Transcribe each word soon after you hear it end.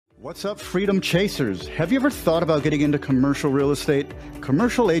What's up, Freedom Chasers? Have you ever thought about getting into commercial real estate?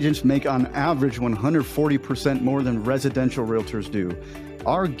 Commercial agents make on average 140% more than residential realtors do.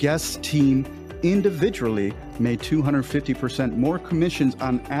 Our guest team individually made 250% more commissions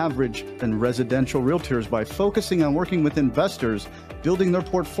on average than residential realtors by focusing on working with investors, building their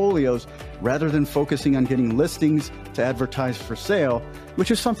portfolios, rather than focusing on getting listings to advertise for sale,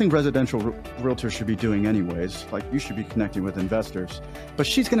 which is something residential realtors should be doing anyways. Like, you should be connecting with investors. But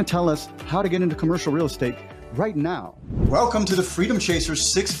she's going to tell us how to get into commercial real estate right now. Welcome to the Freedom Chasers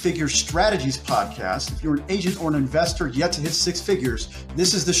Six-Figure Strategies podcast. If you're an agent or an investor yet to hit six figures,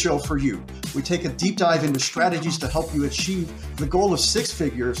 this is the show for you. We take a deep dive into strategies to help you achieve the goal of six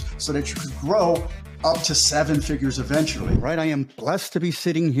figures so that you could grow up to seven figures eventually. Right, I am blessed to be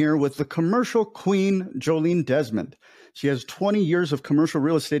sitting here with the commercial queen, Jolene Desmond. She has 20 years of commercial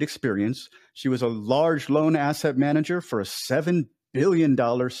real estate experience. She was a large loan asset manager for a $7 billion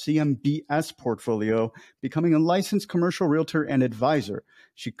CMBS portfolio, becoming a licensed commercial realtor and advisor.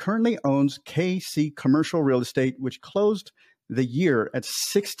 She currently owns KC Commercial Real Estate, which closed the year at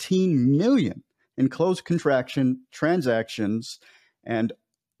 $16 million in closed transactions, and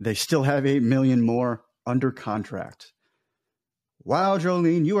they still have $8 million more under contract. Wow,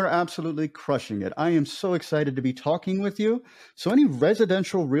 Jolene, you are absolutely crushing it. I am so excited to be talking with you. So any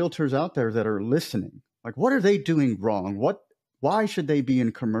residential realtors out there that are listening, like, what are they doing wrong? Why should they be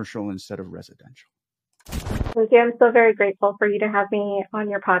in commercial instead of residential? Thank you. I'm so very grateful for you to have me on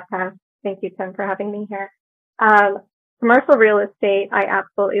your podcast. Thank you, Tim, for having me here. Commercial real estate, I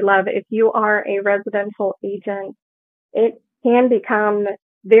absolutely love. If you are a residential agent, it can become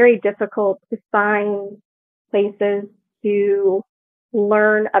very difficult to find places to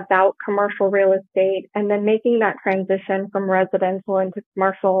learn about commercial real estate, and then making that transition from residential into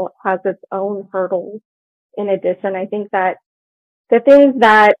commercial has its own hurdles. In addition, I think that the things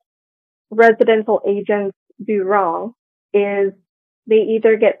that residential agents do wrong is they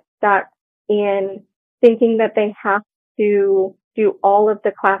either get stuck in thinking that they have to do all of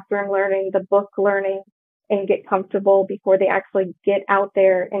the classroom learning, the book learning, and get comfortable before they actually get out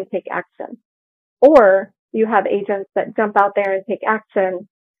there and take action. Or you have agents that jump out there and take action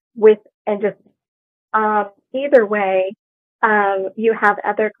either way, you have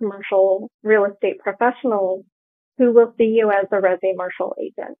other commercial real estate professionals who will see you as a residential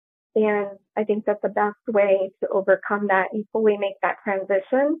agent. And I think that the best way to overcome that and fully make that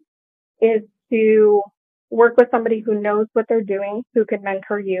transition is to work with somebody who knows what they're doing, who can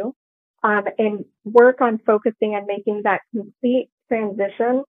mentor you, and work on focusing on making that complete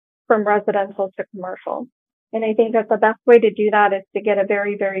transition from residential to commercial. And I think that the best way to do that is to get a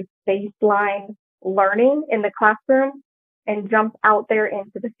very, very baseline learning in the classroom and jump out there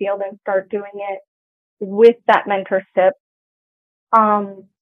into the field and start doing it with that mentorship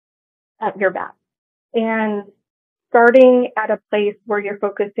at your back. And starting at a place where you're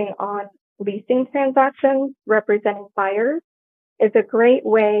focusing on leasing transactions, representing buyers, is a great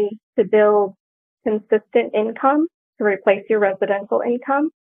way to build consistent income to replace your residential income,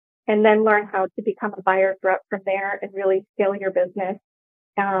 and then learn how to become a buyer's rep from there and really scale your business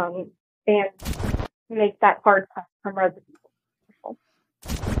and make that hard cut from residential.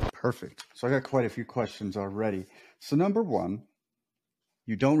 Perfect. So I got quite a few questions already. So number one,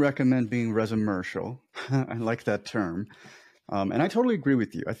 you don't recommend being residential. I like that term. And I totally agree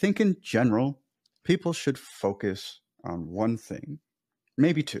with you. I think in general, people should focus on one thing,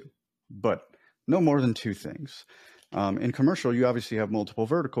 maybe two, but no more than two things. In commercial, you obviously have multiple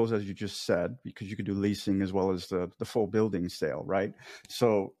verticals, as you just said, because you could do leasing as well as the full building sale, right?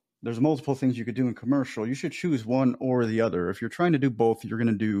 So there's multiple things you could do in commercial. You should choose one or the other. If you're trying to do both, you're going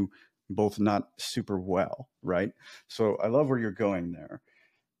to do both not super well, right? So I love where you're going there.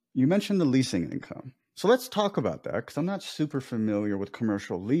 You mentioned the leasing income. So let's talk about that, because I'm not super familiar with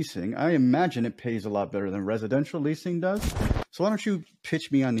commercial leasing. I imagine it pays a lot better than residential leasing does. So why don't you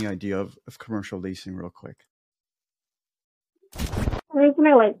pitch me on the idea of commercial leasing real quick? The reason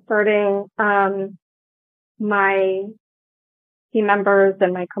I like starting my team members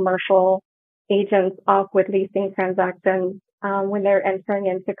and my commercial agents off with leasing transactions when they're entering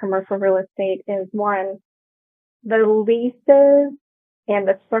into commercial real estate is, one, the leases and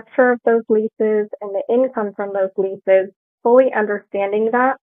the structure of those leases and the income from those leases, fully understanding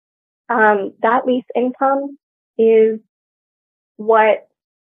that that lease income is what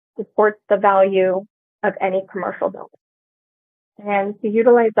supports the value of any commercial building. And to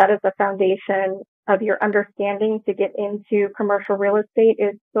utilize that as a foundation of your understanding to get into commercial real estate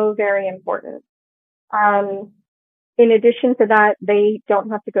is so very important. In addition to that, they don't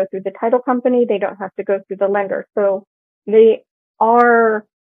have to go through the title company. They don't have to go through the lender. So they are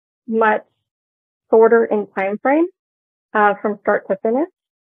much shorter in time frame from start to finish.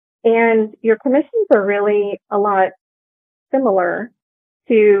 And your commissions are really a lot similar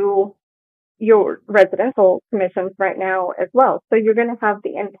to your residential commissions right now as well. So you're going to have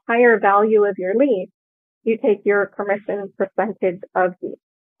the entire value of your lease. You take your commission percentage of the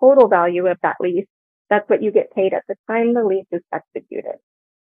total value of that lease. That's what you get paid at the time the lease is executed.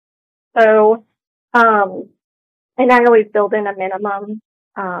 So, and I always build in a minimum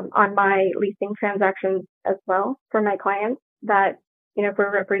on my leasing transactions as well for my clients that, if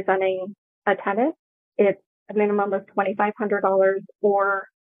we're representing a tenant, it's a minimum of $2,500 or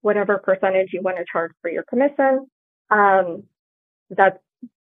whatever percentage you want to charge for your commission. That's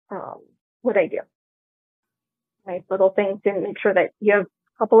what I do. Nice little thing to make sure that you have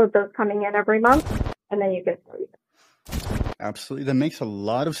a couple of those coming in every month, and then you can start using. Absolutely. That makes a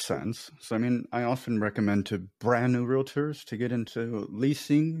lot of sense. So, I often recommend to brand new realtors to get into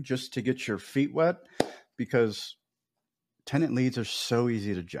leasing just to get your feet wet, because tenant leads are so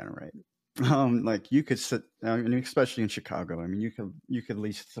easy to generate. Like you could sit, especially in Chicago. You could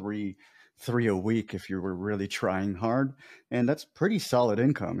lease three a week if you were really trying hard, and that's pretty solid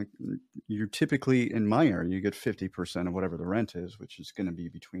income. You're typically in my area, you get 50% of whatever the rent is, which is going to be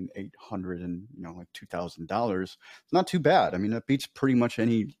between $800 and like $2,000. It's not too bad. That beats pretty much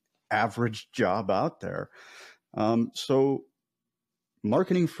any average job out there. So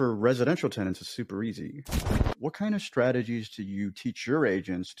marketing for residential tenants is super easy. What kind of strategies do you teach your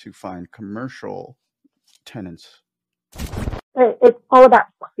agents to find commercial tenants? It's all about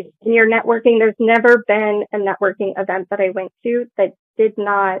networking. In your networking, there's never been a networking event that I went to that did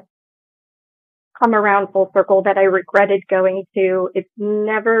not come around full circle that I regretted going to. It's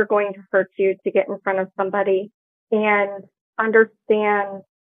never going to hurt you to get in front of somebody and understand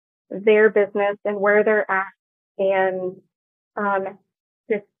their business and where they're at, and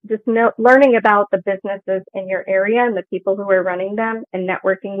just learning about the businesses in your area and the people who are running them and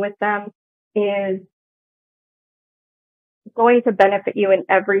networking with them is going to benefit you in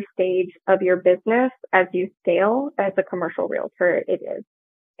every stage of your business as you scale as a commercial realtor. It is.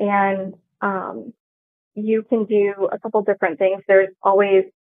 And you can do a couple different things. There's always,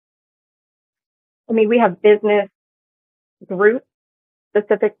 we have business groups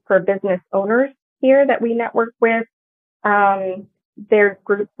specific for business owners here that we network with. There's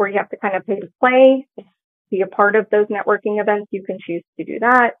groups where you have to kind of pay to play, be a part of those networking events. You can choose to do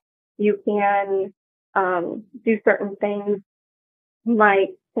that. You can do certain things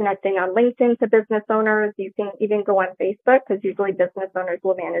like connecting on LinkedIn to business owners. You can even go on Facebook, because usually business owners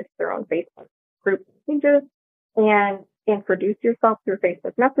will manage their own Facebook group pages, and introduce yourself through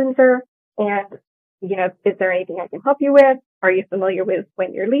Facebook Messenger. And, is there anything I can help you with? Are you familiar with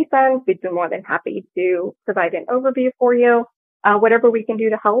when your lease ends? We'd be more than happy to provide an overview for you. Whatever we can do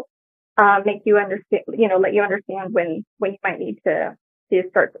to help, make you understand, let you understand when you might need to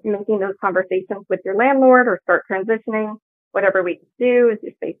start making those conversations with your landlord or start transitioning. Whatever we can do. Is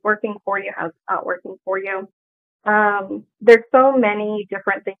your space working for you? How's it not working for you? There's so many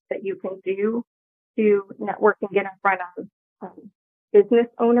different things that you can do to network and get in front of business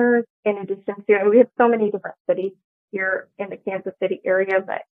owners. In addition to, we have so many different cities here in the Kansas City area,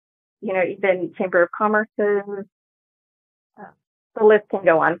 but even Chamber of Commerce's, the list can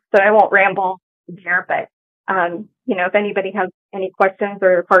go on. So I won't ramble there, but if anybody has any questions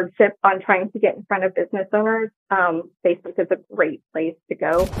or hardship on trying to get in front of business owners, Facebook is a great place to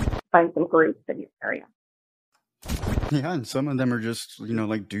go find some groups in your area. Yeah, and some of them are just,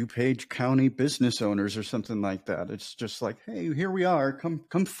 like DuPage County business owners or something like that. It's just like, hey, here we are.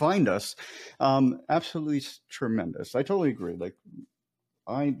 Come find us. Absolutely tremendous. I totally agree. Like,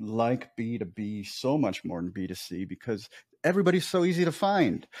 I like B2B so much more than B2C because everybody's so easy to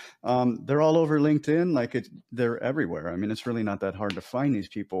find. They're all over LinkedIn. They're everywhere. It's really not that hard to find these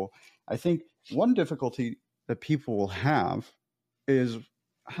people. I think one difficulty that people will have is,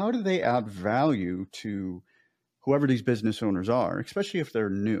 how do they add value to whoever these business owners are, especially if they're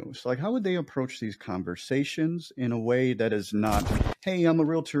new? So how would they approach these conversations in a way that is not, hey, I'm a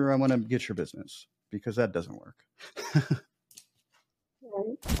realtor, I want to get your business, because that doesn't work.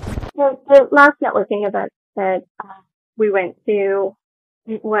 Well, the last networking event that we went to,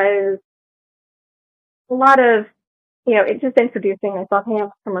 it was a lot of, it's just introducing myself. Hey, I'm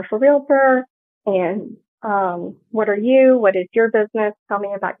a commercial realtor, and what are you? What is your business? Tell me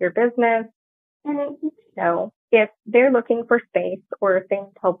about your business. And if they're looking for space, or if they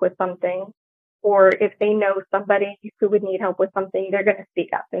need help with something, or if they know somebody who would need help with something, they're going to speak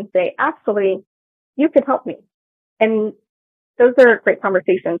up and say, actually, you can help me. And those are great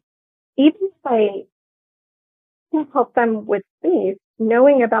conversations. Even if I can't help them with space,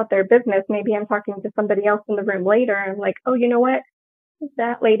 knowing about their business, maybe I'm talking to somebody else in the room later, and I'm like, oh, you know what?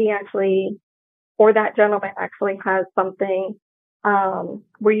 That lady actually, or that gentleman actually has something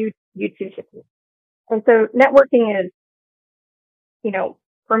where you two should be. And so networking is,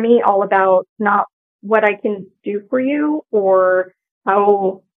 for me, all about not what I can do for you or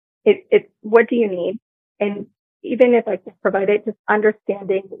how it's what do you need? And even if I can provide it, just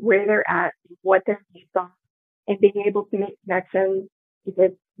understanding where they're at, what their needs are, and being able to make connections. If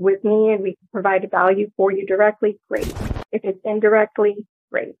it's with me and we can provide value for you directly, great. If it's indirectly,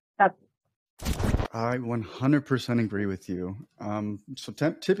 great. I 100% agree with you. So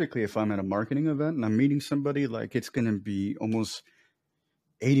typically, if I'm at a marketing event and I'm meeting somebody, like it's going to be almost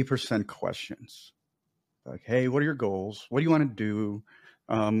 80% questions. Like, hey, what are your goals? What do you want to do?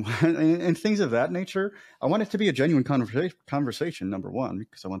 And things of that nature. I want it to be a genuine conversation, number one,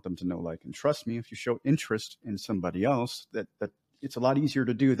 because I want them to know, like, and trust me, if you show interest in somebody else, that it's a lot easier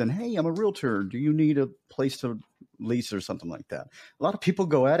to do than, hey, I'm a realtor. Do you need a place to lease or something like that? A lot of people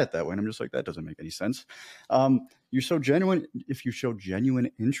go at it that way, and I'm just like, that doesn't make any sense. If you show genuine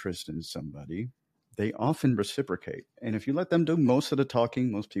interest in somebody, they often reciprocate. And if you let them do most of the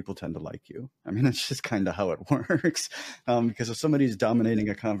talking, most people tend to like you. I mean, that's just kind of how it works. Because if somebody's dominating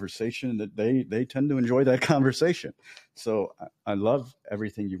a conversation, that they tend to enjoy that conversation. So I love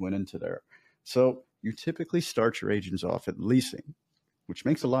everything you went into there. So you typically start your agents off at leasing, which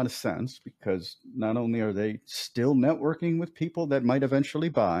makes a lot of sense because not only are they still networking with people that might eventually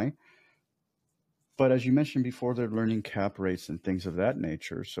buy, but as you mentioned before, they're learning cap rates and things of that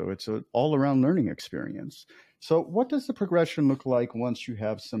nature. So it's an all-around learning experience. So what does the progression look like once you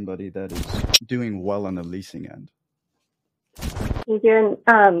have somebody that is doing well on the leasing end? Again,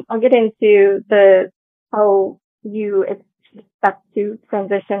 I'll get into how you expect to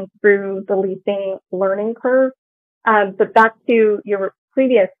transition through the leasing learning curve. But back to your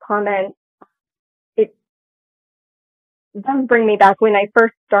previous comment, it does bring me back when I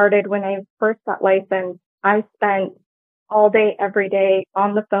first got licensed. I spent all day, every day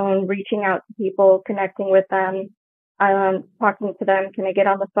on the phone, reaching out to people, connecting with them, talking to them. Can I get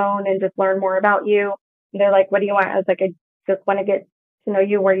on the phone and just learn more about you? And they're like, what do you want? I was like, I just want to get to know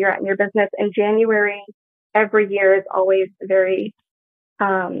you, where you're at in your business. And January every year is always a very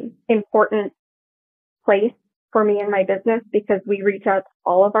important place for me in my business because we reach out to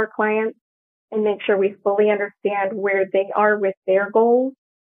all of our clients and make sure we fully understand where they are with their goals.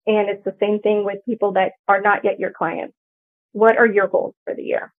 And it's the same thing with people that are not yet your clients. What are your goals for the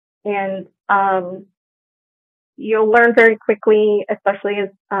year? And you'll learn very quickly, especially as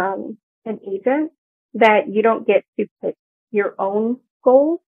an agent, that you don't get to pick your own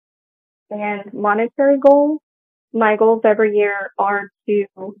goals and monetary goals. My goals every year are to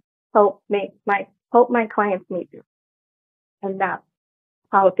help my clients meet you. And that's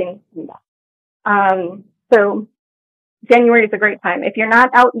how things do that. So January is a great time. If you're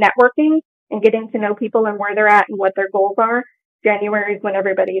not out networking and getting to know people and where they're at and what their goals are, January is when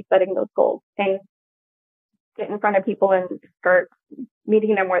everybody is setting those goals and get in front of people and start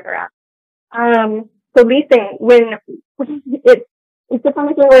meeting them where they're at. So leasing, when it's the kind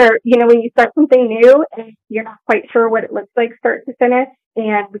of thing where, when you start something new and you're not quite sure what it looks like start to finish,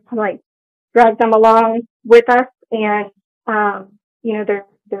 and we kind of like drag them along with us and,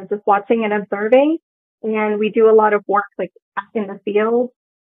 they're just watching and observing. And we do a lot of work like in the field,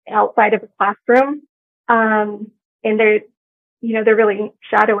 outside of the classroom. And they're really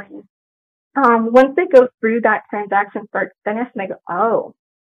shadowing. Once they go through that transaction start to finish, and they go, oh,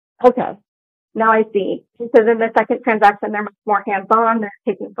 okay, now I see. And so then the second transaction, they're much more hands-on. They're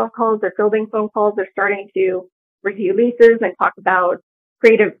taking phone calls, they're fielding phone calls, they're starting to review leases and talk about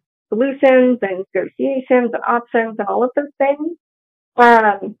creative solutions and negotiations and options and all of those things.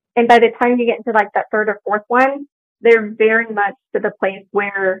 And by the time you get into like that third or fourth one, they're very much to the place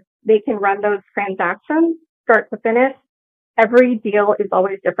where they can run those transactions start to finish. Every deal is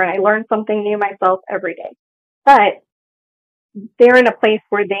always different. I learn something new myself every day, but they're in a place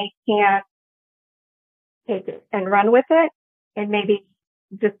where they can take it and run with it and maybe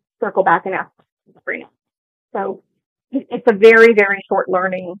just circle back and ask for it. So it's a very, very short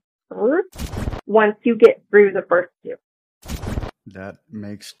learning curve once you get through the first two. That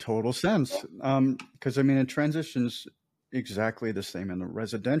makes total sense. Because it transitions exactly the same in the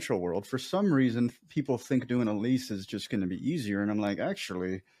residential world. For some reason, people think doing a lease is just going to be easier. And I'm like,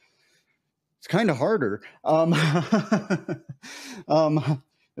 actually, it's kind of harder. But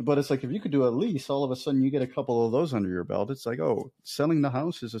it's like, if you could do a lease, all of a sudden you get a couple of those under your belt. It's like, oh, selling the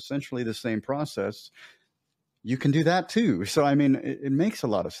house is essentially the same process. You can do that too. So, it makes a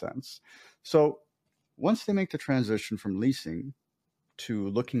lot of sense. So once they make the transition from leasing to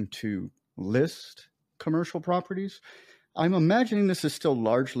looking to list commercial properties, I'm imagining this is still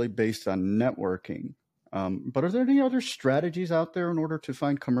largely based on networking. But are there any other strategies out there in order to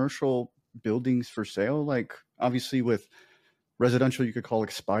find commercial buildings for sale? Like obviously with residential, you could call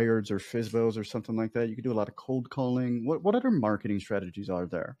expireds or FSBOs or something like that. You could do a lot of cold calling. What other marketing strategies are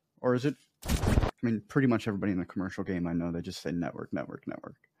there? Or is it, I mean, pretty much everybody in the commercial game I know, they just say network, network,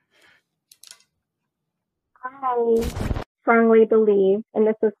 network. I strongly believe, and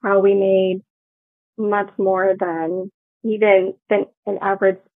this is how we made much more than even than an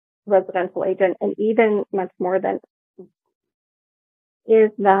average residential agent, and even much more than, is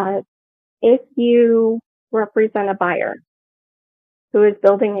that if you represent a buyer who is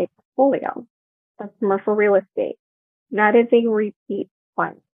building a portfolio of commercial real estate, that is a repeat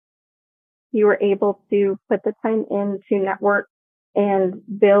client. You are able to put the time in to network and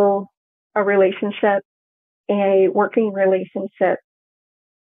build a relationship, a working relationship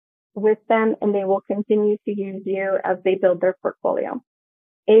with them, and they will continue to use you as they build their portfolio.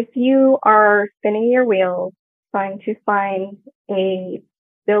 If you are spinning your wheels trying to find a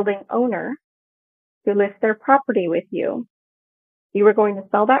building owner to list their property with you, you are going to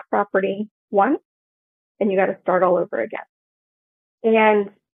sell that property once and you got to start all over again. And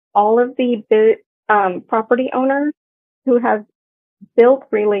all of the property owners who have built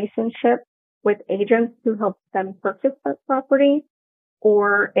relationships with agents who help them purchase that property,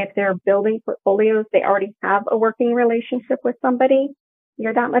 or if they're building portfolios, they already have a working relationship with somebody,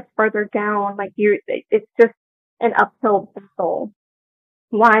 you're that much further down. Like it's just an uphill battle.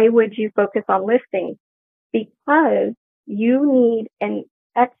 Why would you focus on listings? Because you need an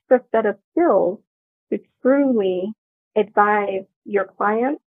extra set of skills to truly advise your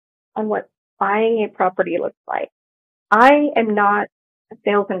clients on what buying a property looks like. I am not a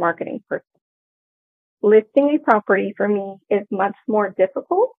sales and marketing person. Listing a property for me is much more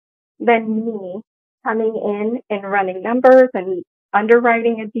difficult than me coming in and running numbers and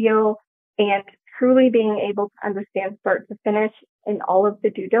underwriting a deal and truly being able to understand start to finish in all of the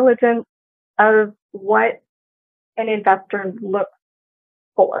due diligence of what an investor looks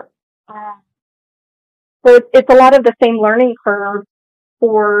for. So it's a lot of the same learning curve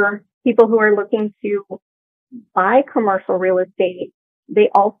for people who are looking to buy commercial real estate. They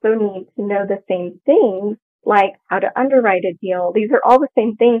also need to know the same things, like how to underwrite a deal. These are all the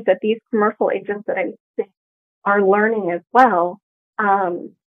same things that these commercial agents that I'm seeing are learning as well.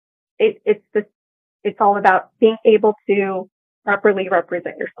 It's all about being able to properly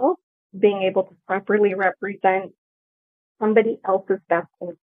represent yourself, being able to properly represent somebody else's best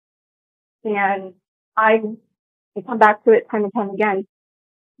interest. And I come back to it time and time again.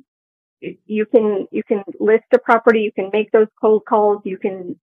 You can list a property, you can make those cold calls, you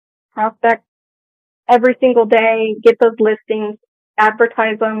can prospect every single day, get those listings,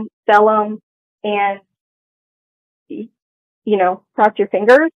 advertise them, sell them, and, cross your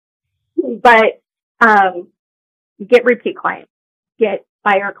fingers. But, get repeat clients, get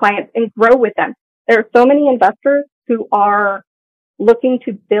buyer clients, and grow with them. There are so many investors who are looking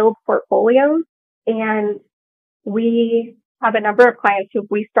to build portfolios, and we have a number of clients who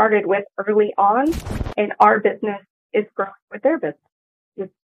we started with early on, and our business is growing with their business.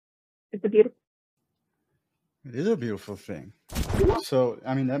 It's a beautiful. It is a beautiful thing. So,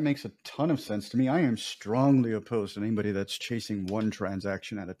 I mean, that makes a ton of sense to me. I am strongly opposed to anybody that's chasing one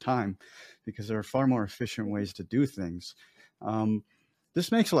transaction at a time, because there are far more efficient ways to do things.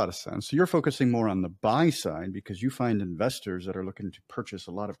 This makes a lot of sense. So you're focusing more on the buy side because you find investors that are looking to purchase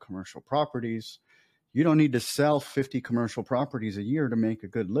a lot of commercial properties. You don't need to sell 50 commercial properties a year to make a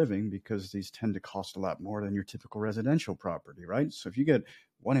good living, because these tend to cost a lot more than your typical residential property, right? So if you get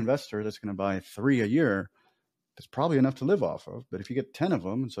one investor that's going to buy 3 a year, that's probably enough to live off of. But if you get 10 of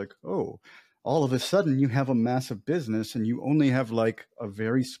them, it's like, oh, all of a sudden you have a massive business and you only have like a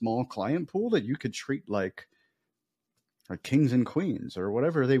very small client pool that you could treat like kings and queens or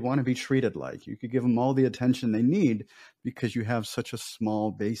whatever they want to be treated like. You could give them all the attention they need because you have such a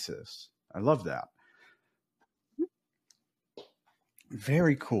small basis. I love that.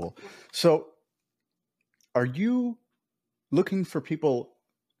 Very cool. So are you looking for people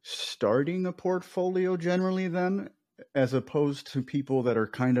starting a portfolio generally then, as opposed to people that are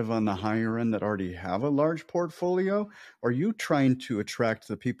kind of on the higher end that already have a large portfolio? Or are you trying to attract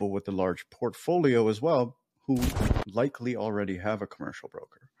the people with the large portfolio as well, who likely already have a commercial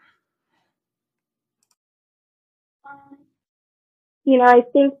broker? I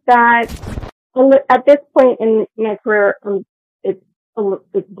think that at this point in my career, it's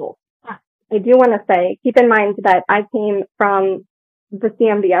both. I do want to say, keep in mind that I came from the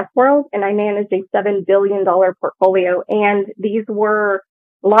CMBS world, and I managed a $7 billion portfolio, and these were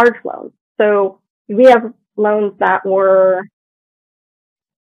large loans. So we have loans that were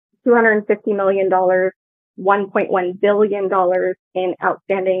 $250 million, $1.1 billion in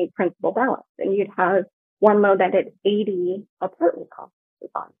outstanding principal balance. And you'd have one loan that had 80 apartment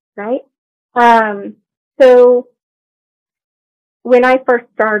complexes on, right? So when I first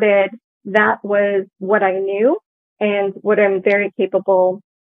started, that was what I knew and what I'm very capable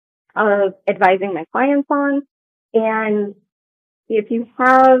of advising my clients on. And if you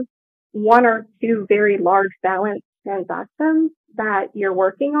have one or two very large balance transactions that you're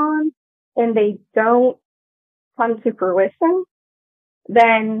working on and they don't come to fruition,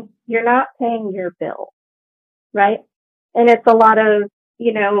 then you're not paying your bill, right? And it's a lot of,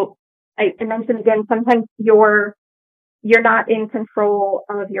 I mentioned again, sometimes you're not in control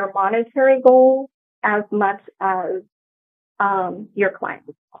of your monetary goals as much as your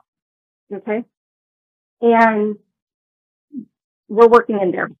clients. Okay? And we're working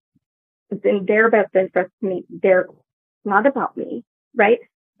in it's in their best interest to meet their goals, not about me, right?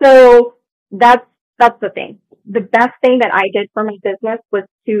 So that's the thing. The best thing that I did for my business was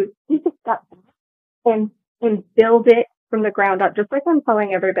to take a step back and build it from the ground up, just like I'm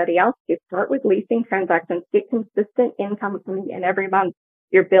telling everybody else to start with leasing transactions, get consistent income coming in every month.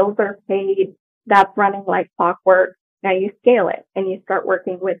 Your bills are paid. That's running like clockwork. Now you scale it and you start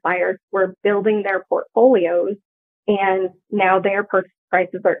working with buyers who are building their portfolios, and now their purchase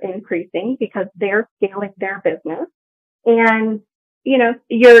prices are increasing because they're scaling their business. And,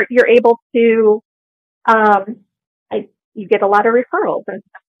 you're able to, you get a lot of referrals and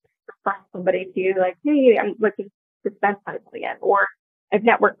find somebody to like, hey, I'm looking to spend $5 million, or I've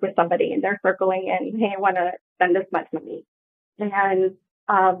networked with somebody and they're circling in, hey, I want to spend this much money. And,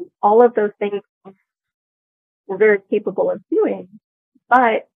 all of those things we're very capable of doing,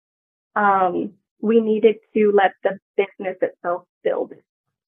 but, we needed to let the business itself build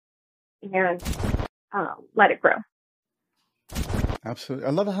and, let it grow. Absolutely.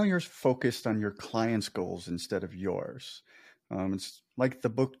 I love how you're focused on your client's goals instead of yours. It's like the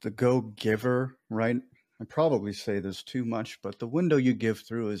book, The Go Giver, right? I probably say this too much, but the window you give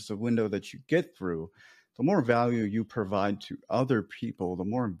through is the window that you get through. The more value you provide to other people, the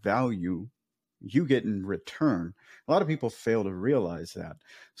more value you get in return. A lot of people fail to realize that.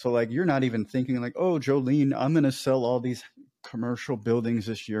 So like, you're not even thinking like, oh, Jolene, I'm going to sell all these commercial buildings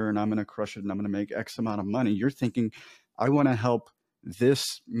this year and I'm going to crush it and I'm going to make X amount of money. You're thinking, I want to help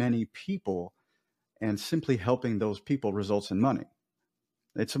this many people, and simply helping those people results in money.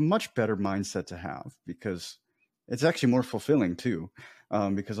 It's a much better mindset to have, because it's actually more fulfilling too.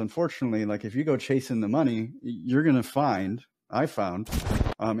 Because unfortunately, like if you go chasing the money, you're going to find, I found,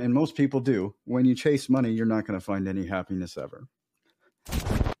 and most people do, when you chase money, you're not going to find any happiness ever.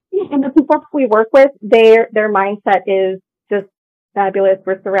 And the people we work with, their mindset is just fabulous.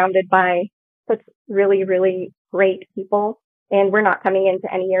 We're surrounded by such really, really great people. And we're not coming into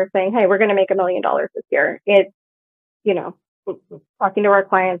any year saying, hey, we're going to make $1 million this year. It's, talking to our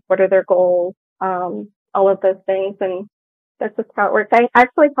clients, what are their goals, all of those things. And that's just how it works. I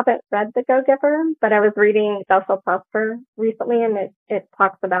actually haven't read The Go Giver, but I was reading Thou Shalt Prosper recently, and it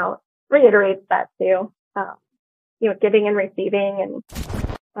talks about, reiterates that too. Giving and receiving and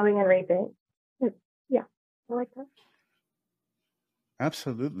sowing and reaping. Yeah, I like that.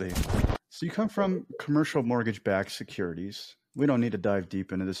 Absolutely. So you come from commercial mortgage-backed securities. We don't need to dive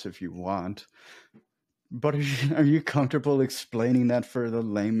deep into this if you want. But are you comfortable explaining that for the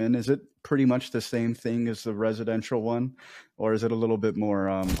layman? Is it pretty much the same thing as the residential one, or is it a little bit more?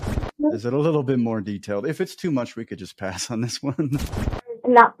 Is it a little bit more detailed? If it's too much, we could just pass on this one.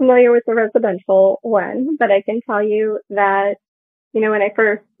 I'm not familiar with the residential one, but I can tell you that when I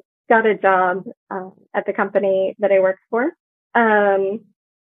first got a job at the company that I worked for, I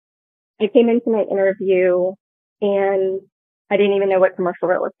came into my interview and I didn't even know what commercial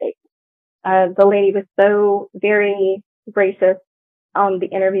real estate. The lady was so very gracious on the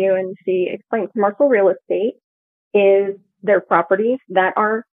interview, and she explained commercial real estate is their properties that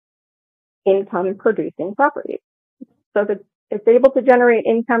are income producing properties. So that it's able to generate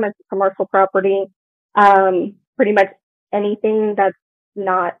income as a commercial property, pretty much anything that's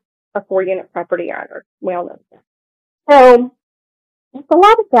not a 4-unit property owner. We all know that. So it's a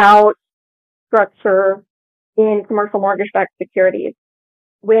lot about structure in commercial mortgage-backed securities.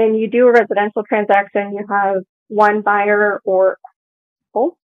 When you do a residential transaction, you have one buyer or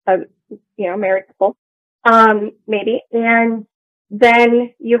couple, married couple, maybe, and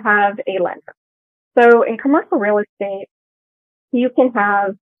then you have a lender. So in commercial real estate, you can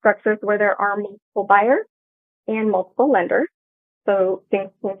have structures where there are multiple buyers and multiple lenders. So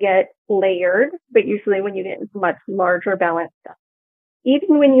things can get layered, but usually when you get into much larger balance stuff,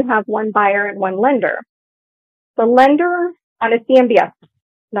 even when you have one buyer and one lender, the lender on a CMBS,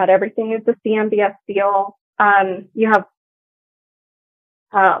 not everything is a CMBS deal. You have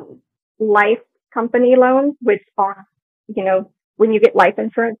life company loans, which are, when you get life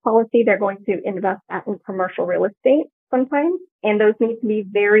insurance policy, they're going to invest that in commercial real estate sometimes. And those need to be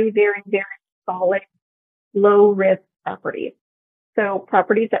very, very, very solid, low risk properties. So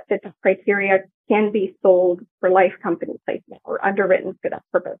properties that fit the criteria can be sold for life company placement or underwritten for that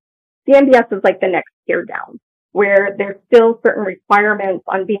purpose. CMBS is like the next tier down, where there's still certain requirements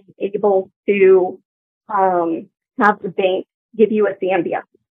on being able to have the bank give you a CMBS.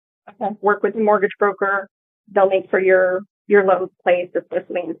 Okay. Work with a mortgage broker. They'll make sure your loan's placed,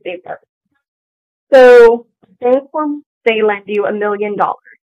 especially in state parks. So bank will, they lend you $1 million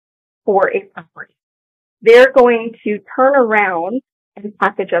for a property. They're going to turn around and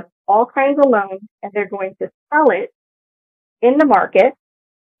package up all kinds of loans, and they're going to sell it in the market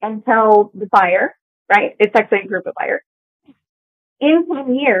and tell the buyer, right? It's actually a group of buyers. In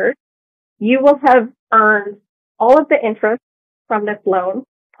 10 years, you will have earned all of the interest from this loan,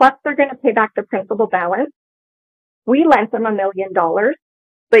 plus they're going to pay back the principal balance. We lent them $1 million,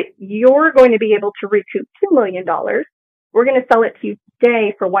 but you're going to be able to recoup $2 million. We're going to sell it to you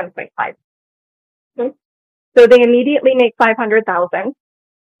today for 1.5. Okay? So they immediately make $500,000.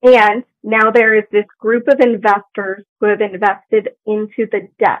 And now there is this group of investors who have invested into the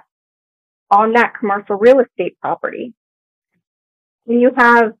debt on that commercial real estate property. And you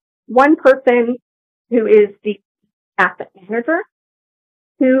have one person who is the asset manager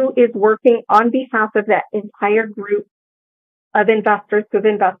who is working on behalf of that entire group of investors who have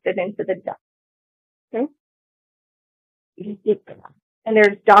invested into the debt. Okay? And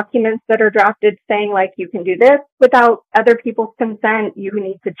there's documents that are drafted saying, like, you can do this without other people's consent. You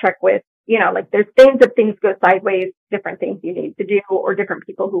need to check with, like, there's things if things go sideways, different things you need to do, or different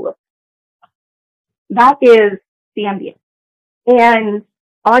people who will. That is CMBS. And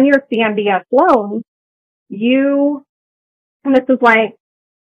on your CMBS loan, and this is why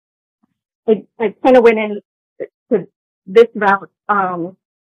I kind of went into this route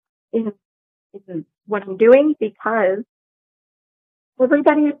in what I'm doing, because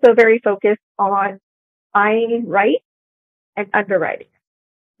everybody is so very focused on buying right and underwriting.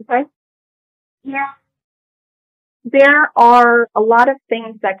 Okay? Yeah. There are a lot of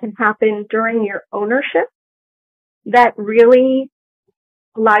things that can happen during your ownership that really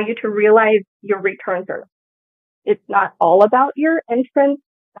allow you to realize your returns are. It's not all about your entrance.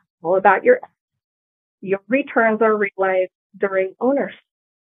 It's all about your returns are realized during ownership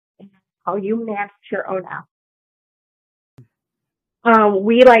and how you manage your own assets.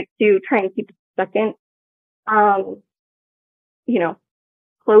 We like to try and keep a second,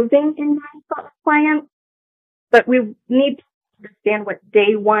 closing in mind for our clients, but we need to understand what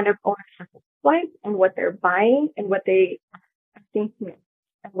day one of ownership looks like and what they're buying and what they are thinking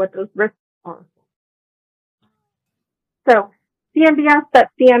and what those risks are. So CMBS,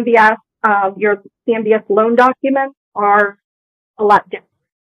 your CMBS loan documents are a lot different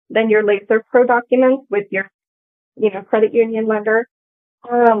than your Laser Pro documents with your, credit union lender.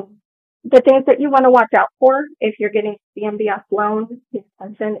 The things that you want to watch out for if you're getting CMBS loans, pay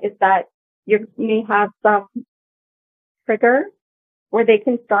attention, is that you may have some trigger where they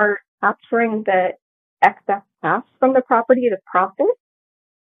can start capturing the excess cash from the property to profit.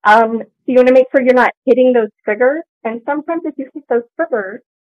 So you want to make sure you're not hitting those triggers. And sometimes if you hit those triggers,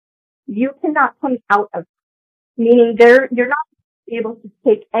 you cannot come out of it. Meaning you're not able to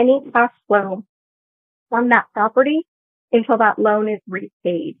take any cash flow from that property until that loan is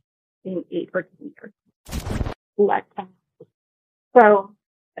repaid in 8 or 10 years. So,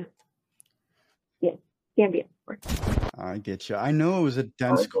 yeah, can be. I get you. I know it was a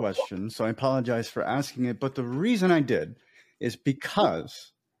dense question, so I apologize for asking it. But the reason I did is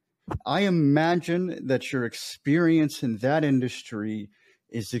because I imagine that your experience in that industry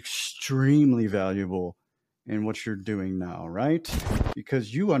is extremely valuable in what you're doing now, right?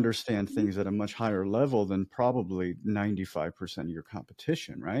 Because you understand things at a much higher level than probably 95% of your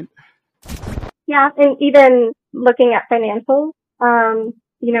competition, right? Yeah, and even looking at financials,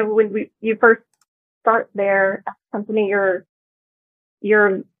 when you first start there at the company,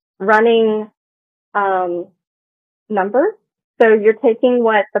 you're running numbers. So you're taking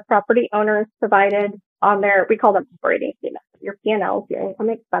what the property owners provided on their, we call them operating statements, your P&Ls, your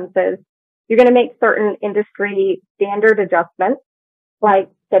income expenses. You're going to make certain industry standard adjustments, like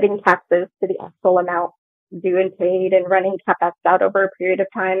setting taxes to the actual amount due and paid and running CapEx out over a period of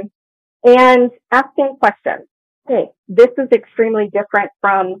time, and asking questions. hey, this is extremely different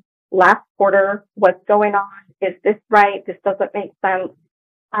from last quarter. What's going on? Is this right? This doesn't make sense.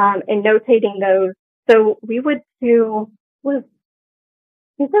 And notating those. So we would do, was,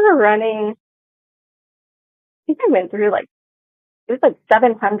 we were running, I think I went through like, it was like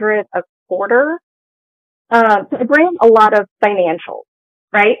 700 a quarter. So I ran a lot of financials,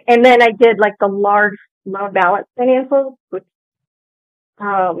 right? And then I did like the large loan balance financials, which,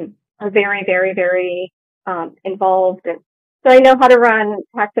 are very, very, very, involved. And so I know how to run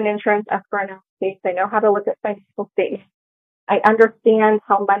tax and insurance escrow analysis. I know how to look at financial statements. I understand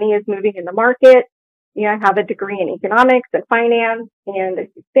how money is moving in the market. You know, I have a degree in economics and finance and I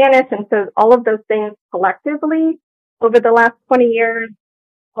speak Spanish. And so all of those things collectively over the last 20 years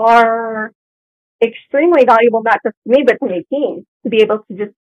are extremely valuable, not just to me, but to my team to be able to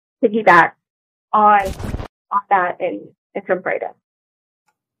just piggyback on, that and jump right in.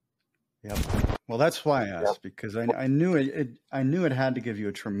 Yep. Well, that's why I asked, because I knew it had to give you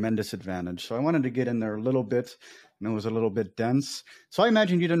a tremendous advantage. So I wanted to get in there a little bit, and it was a little bit dense. So I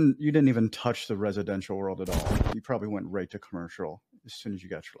imagine you didn't even touch the residential world at all. You probably went right to commercial as soon as you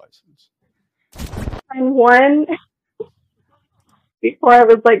got your license. And one before I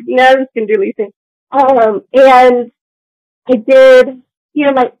was like, no, I'm just gonna do leasing. And I did, you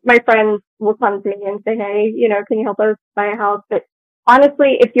know, my friends will come to me and say, hey, you know, can you help us buy a house? But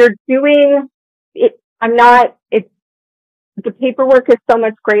honestly, if you're doing it, the paperwork is so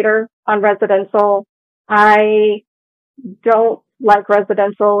much greater on residential. I don't like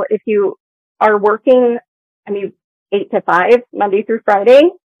residential. If you are working, 8 to 5, Monday through Friday,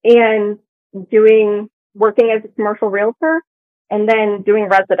 and working as a commercial realtor, and then doing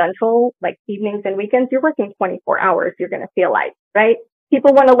residential, like evenings and weekends, you're working 24 hours. You're going to feel like, right?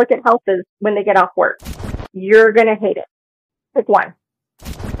 People want to look at houses when they get off work. You're going to hate it. Pick one.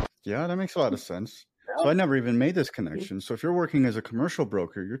 Yeah, that makes a lot of sense. So I never even made this connection. So if you're working as a commercial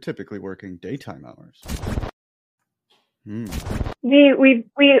broker, you're typically working daytime hours. We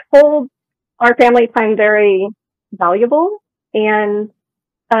hold our family time very valuable, and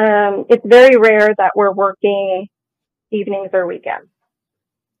it's very rare that we're working evenings or weekends.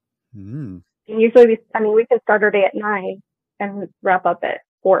 And usually we can start our day at 9 and wrap up at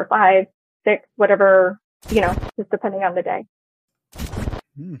 4 or 5, 6, whatever, you know, just depending on the day.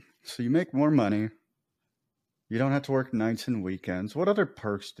 So you make more money. You don't have to work nights and weekends. What other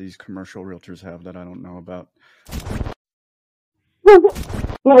perks do these commercial realtors have that I don't know about?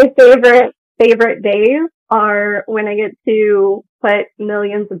 My favorite days are when I get to put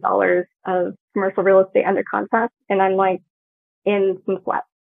millions of dollars of commercial real estate under contract, and I'm like in some sweat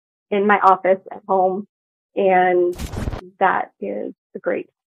in my office at home, and that is great.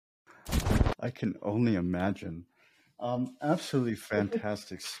 I can only imagine. Absolutely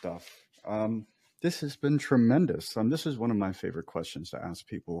fantastic stuff. This has been tremendous. This is one of my favorite questions to ask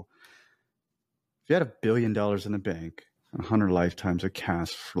people. If you had $1 billion in the bank, 100 lifetimes of cash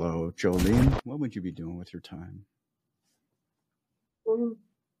flow, Jolene, what would you be doing with your time?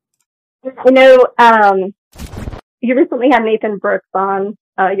 I know you recently had Nathan Brooks on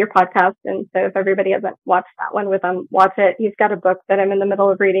your podcast, and so if everybody hasn't watched that one with him, watch it. He's got a book that I'm in the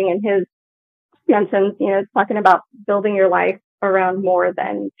middle of reading, and his mentions, you know, it's talking about building your life around more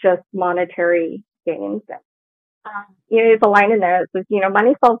than just monetary gains. You know, there's a line in there that says, you know,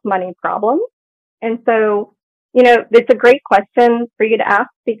 money solves money problems. And so, you know, it's a great question for you to ask,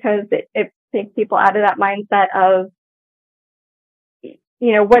 because it takes people out of that mindset of,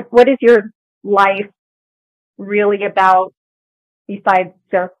 you know, what is your life really about besides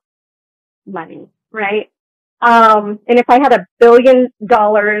just money, right? And if I had $1 billion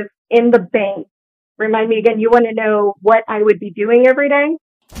in the bank, remind me again, you want to know what I would be doing every day?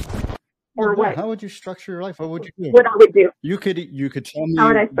 Or what? How would you structure your life? What would you do? What I would do. You could tell me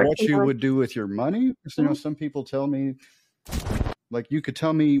what you would do with your money. You know, some people tell me, like, you could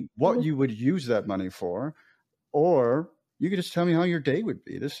tell me what you would use that money for, or you could just tell me how your day would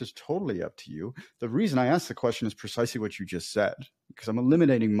be. This is totally up to you. The reason I asked the question is precisely what you just said, because I'm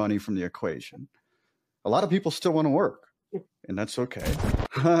eliminating money from the equation. A lot of people still want to work, and that's okay.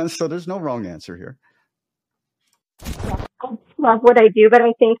 So there's no wrong answer here. Yeah, I love what I do, but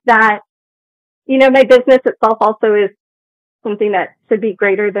I think that, you know, my business itself also is something that should be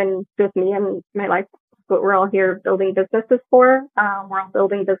greater than just me and my life. What we're all here building businesses for. We're all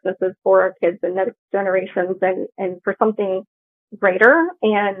building businesses for our kids and next generations, and for something greater.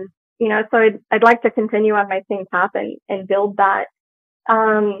 And, you know, so I'd like to continue on my same path and build that.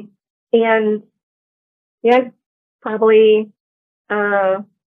 And yeah, probably, I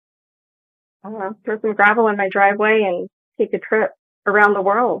don't know, throw some gravel in my driveway and take a trip around the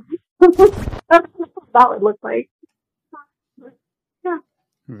world. that would look like. Yeah.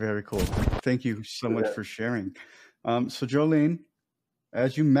 Very cool. Thank you so much for sharing. So Jolene,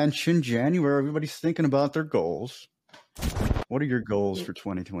 as you mentioned, January, everybody's thinking about their goals. What are your goals for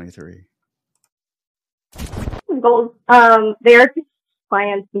 2023? Goals. Their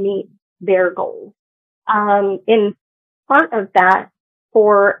clients meet their goals. In front of that,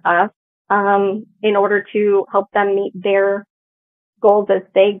 for us, in order to help them meet their goals as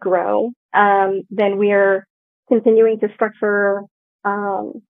they grow, then we're continuing to structure,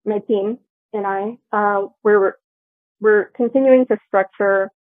 my team and we're continuing to structure,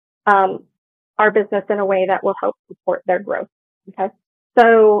 our business in a way that will help support their growth. Okay.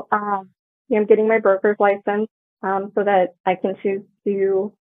 So, I'm getting my broker's license, so that I can choose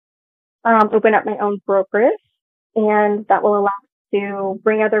to, open up my own brokerage, and that will allow us to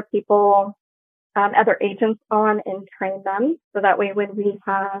bring other people, other agents on and train them. So that way, when we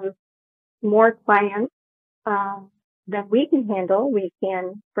have more clients, that we can handle, we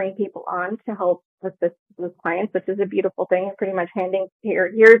can bring people on to help assist those clients, which is a beautiful thing. You're pretty much handing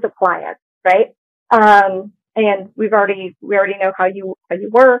here's a client, right? And we already know how you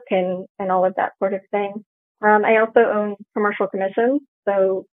work and all of that sort of thing. I also own commercial commissions,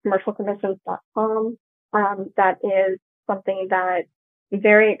 so commercialcommissions.com. That is something that I'm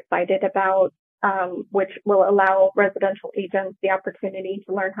very excited about, which will allow residential agents the opportunity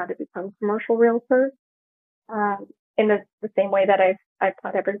to learn how to become commercial realtors, in the same way that I've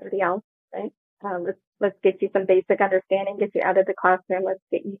taught everybody else, right? Let's get you some basic understanding, get you out of the classroom, let's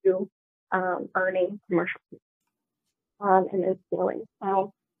get you, earning commercial, and then scaling.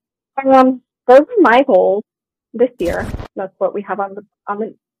 So, those are my goals this year. That's what we have on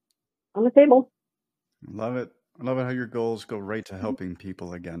the table. Love it. I love it how your goals go right to helping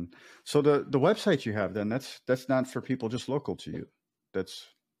people again. So the website you have then, that's not for people just local to you. That's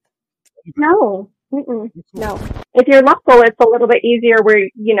No, no. If you're local, it's a little bit easier where,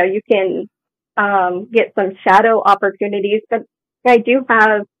 you can, get some shadow opportunities, but I do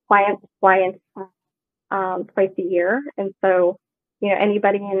have clients, twice a year. And so,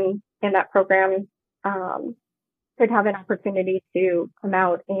 anybody in that program, could have an opportunity to come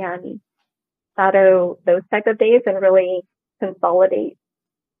out and shadow those type of days and really consolidate,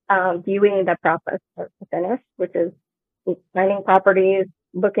 viewing the process start to finish, which is finding properties,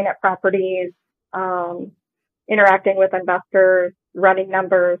 looking at properties, interacting with investors, running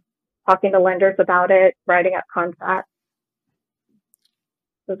numbers, talking to lenders about it, writing up contracts.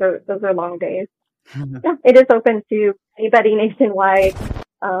 Those are long days. Yeah, it is open to anybody nationwide.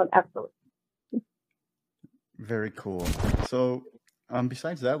 Absolutely. very cool. So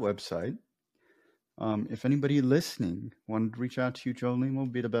besides that website, if anybody listening wanted to reach out to you, Jolene, what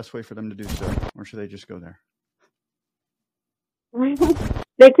would be the best way for them to do so? Or should they just go there?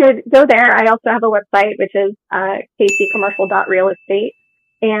 They could go there. I also have a website, which is kccommercial.realestate.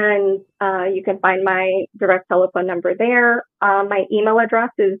 And you can find my direct telephone number there. My email address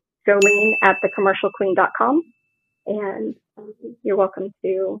is jolene@thecommercialqueen.com. And you're welcome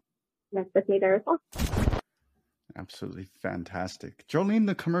to connect with me there as well. Absolutely fantastic. Jolene,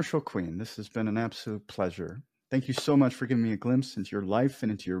 the Commercial Queen, this has been an absolute pleasure. Thank you so much for giving me a glimpse into your life and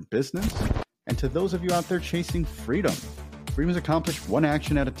into your business. And to those of you out there chasing freedom, freedom is accomplished one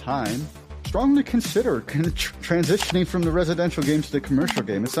action at a time. Strongly consider transitioning from the residential game to the commercial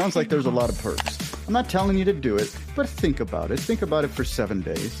game. It sounds like there's a lot of perks. I'm not telling you to do it, but think about it. Think about it for 7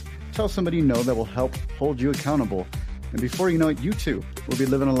 days. Tell somebody you know that will help hold you accountable. And before you know it, you too will be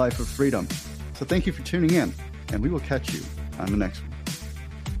living a life of freedom. So thank you for tuning in, and we will catch you on the next one.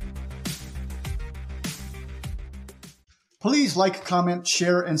 Please like, comment,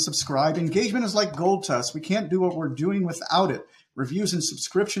 share, and subscribe. Engagement is like gold to us. We can't do what we're doing without it. Reviews and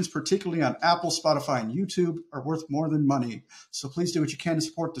subscriptions, particularly on Apple, Spotify, and YouTube, are worth more than money. So please do what you can to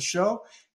support the show.